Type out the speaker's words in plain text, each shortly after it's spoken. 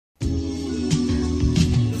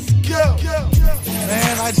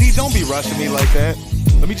D, don't be rushing me like that.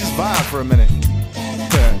 Let me just vibe for a minute.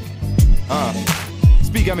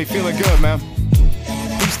 Speak got me feeling good, man.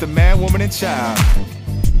 Peace to man, woman, and child.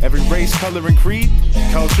 Every race, color, and creed,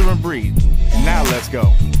 culture, and breed. Now let's go.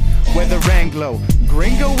 Whether Anglo,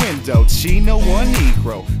 Gringo, Indo, Chino, or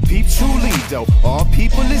Negro, peep truly though, all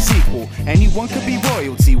people is equal. Anyone could be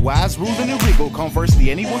royalty, wise, ruling, and regal. Conversely,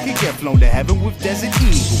 anyone can get flown to heaven with desert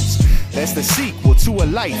eagles. That's the sequel to a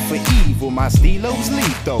life for evil. My stilo's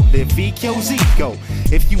lethal, live Vikyo's ego.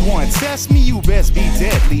 If you want to test me, you best be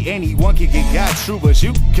deadly. Anyone can get God true, but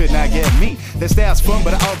you could not get me. That style's fun,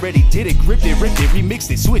 but I already did it. Gripped it, ripped it,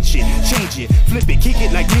 remixed it, switch it, change it, flip it, kick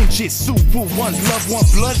it like ninjutsu. One love, one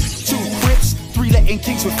blood, two crips, three Latin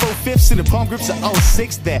kings with 4/5 in the palm grips of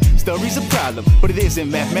 06. That story's a problem, but it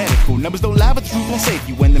isn't mathematical. Numbers don't lie, but the truth won't save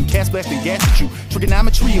you. When them cats blast and gas at you,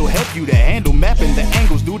 trigonometry will help you to handle mapping the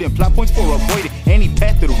angles, dude, and plot points for avoiding any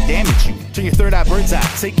path that'll damage you. Turn your third eye bird's eye,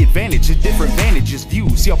 take advantage of different vantages,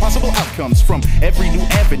 views, see all possible outcomes from every new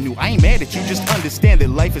avenue. I ain't mad at you, just understand that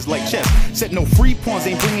life is like chess. Set no free pawns,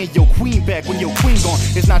 ain't bringing your queen back when your queen gone.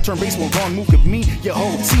 It's not turn baseball, wrong move could mean your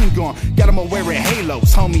whole team gone. Got them all wearing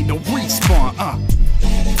halos, homie, no respawn.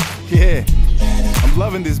 Yeah, I'm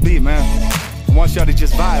loving this beat, man. I want y'all to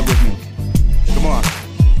just vibe with me. Come on,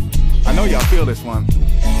 I know y'all feel this one.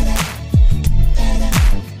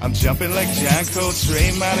 I'm jumping like John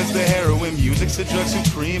Coltrane, mine is the heroin. Music's a drug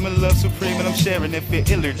supreme, and love supreme, and I'm sharing it. Feel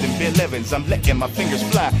iller than Bill Evans. I'm letting my fingers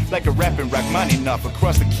fly like a rapping Rachmaninoff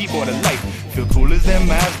across the keyboard of life. Feel cool as that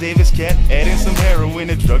Miles Davis cat, adding some heroin.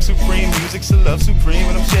 A drug supreme, music's a love supreme,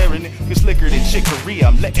 and I'm sharing it. Feel slicker than Chick Corea.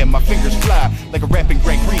 I'm letting my fingers fly like a rapping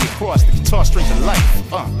Greg Green across the guitar strings of life.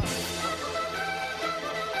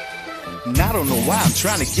 And I don't know why I'm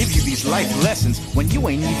trying to give you these life lessons when you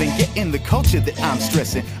ain't even getting the culture that I'm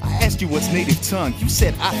stressing. I asked you what's native tongue, you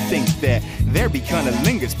said I think that there be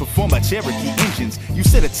cunnilingus performed by Cherokee engines. You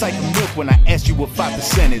said a type of milk when I asked you what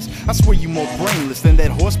 5% is. I swear you more brainless than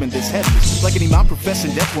that horseman that's headless. Like an imam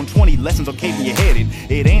professing Death 120 lessons on caving your head in.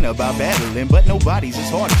 It ain't about battling, but nobody's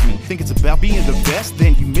as hard as me. Think it's about being the best,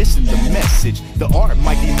 then you missing the message. The art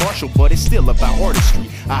might be martial, but it's still about artistry.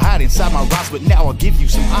 I hide inside my rocks, but now I'll give you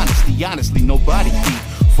some honesty. Honestly, nobody be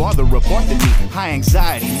farther apart than me. High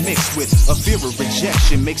anxiety mixed with a fear of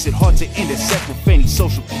rejection makes it hard to intersect with any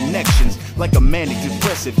social connections. Like a manic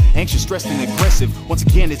depressive, anxious, stressed, and aggressive. Once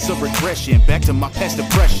again, it's a regression back to my past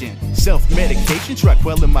depression. Self-medication, try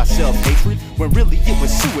quelling my self-hatred when really it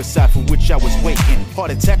was suicide for which I was waiting.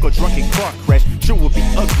 Heart attack or drunken car crash sure would be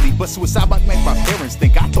ugly, but suicide might make my parents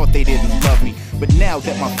think I thought they didn't love me. But now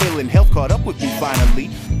that my failing health caught up with me finally,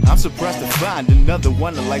 I'm surprised to find another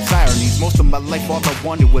one of life's ironies. Most of my life all I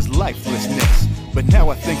wanted was lifelessness, but now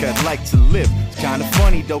I think I'd like to live. It's kinda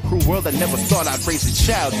funny though, cruel world, I never thought I'd raise a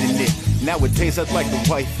child in it. Nowadays I'd like a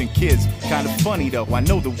wife and kids. Kinda funny though, I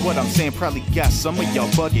know that what I'm saying probably got some of y'all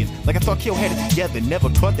bugging. Like I thought Kill had it together, never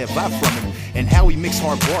caught that vibe from him. And how he mixed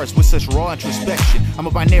hard bars with such raw introspection. I'm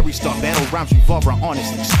a binary star, battle rhymes revolve around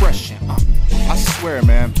honest expression. I swear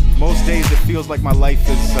man, most days it feels like my life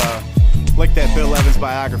is like that Bill Evans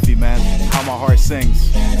biography, man. How my heart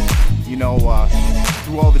sings. You know,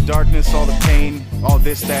 through all the darkness, all the pain, all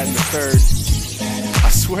this, that, and the third. I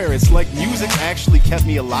swear, it's like music actually kept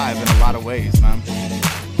me alive in a lot of ways, man.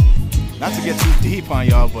 Not to get too deep on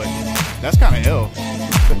y'all, but that's kind of ill.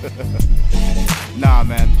 Nah,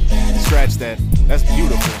 man, scratch that. That's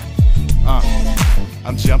beautiful.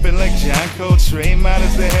 I'm jumping like John Coltrane, mine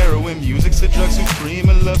is the heroin. Music's a drug supreme,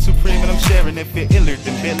 and love supreme, and I'm sharing it. Feel iller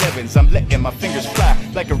than Bill Evans. I'm letting my fingers fly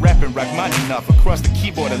like a rapping Rachmaninoff across the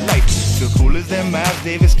keyboard of life. Feel cool as that Miles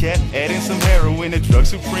Davis cat, adding some heroin. A drug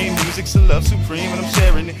supreme, music's a love supreme, and I'm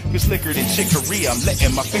sharing it. Feel slicker than Chick Corea. I'm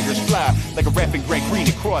letting my fingers fly like a rapping Greg Green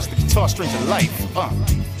across the guitar strings of life.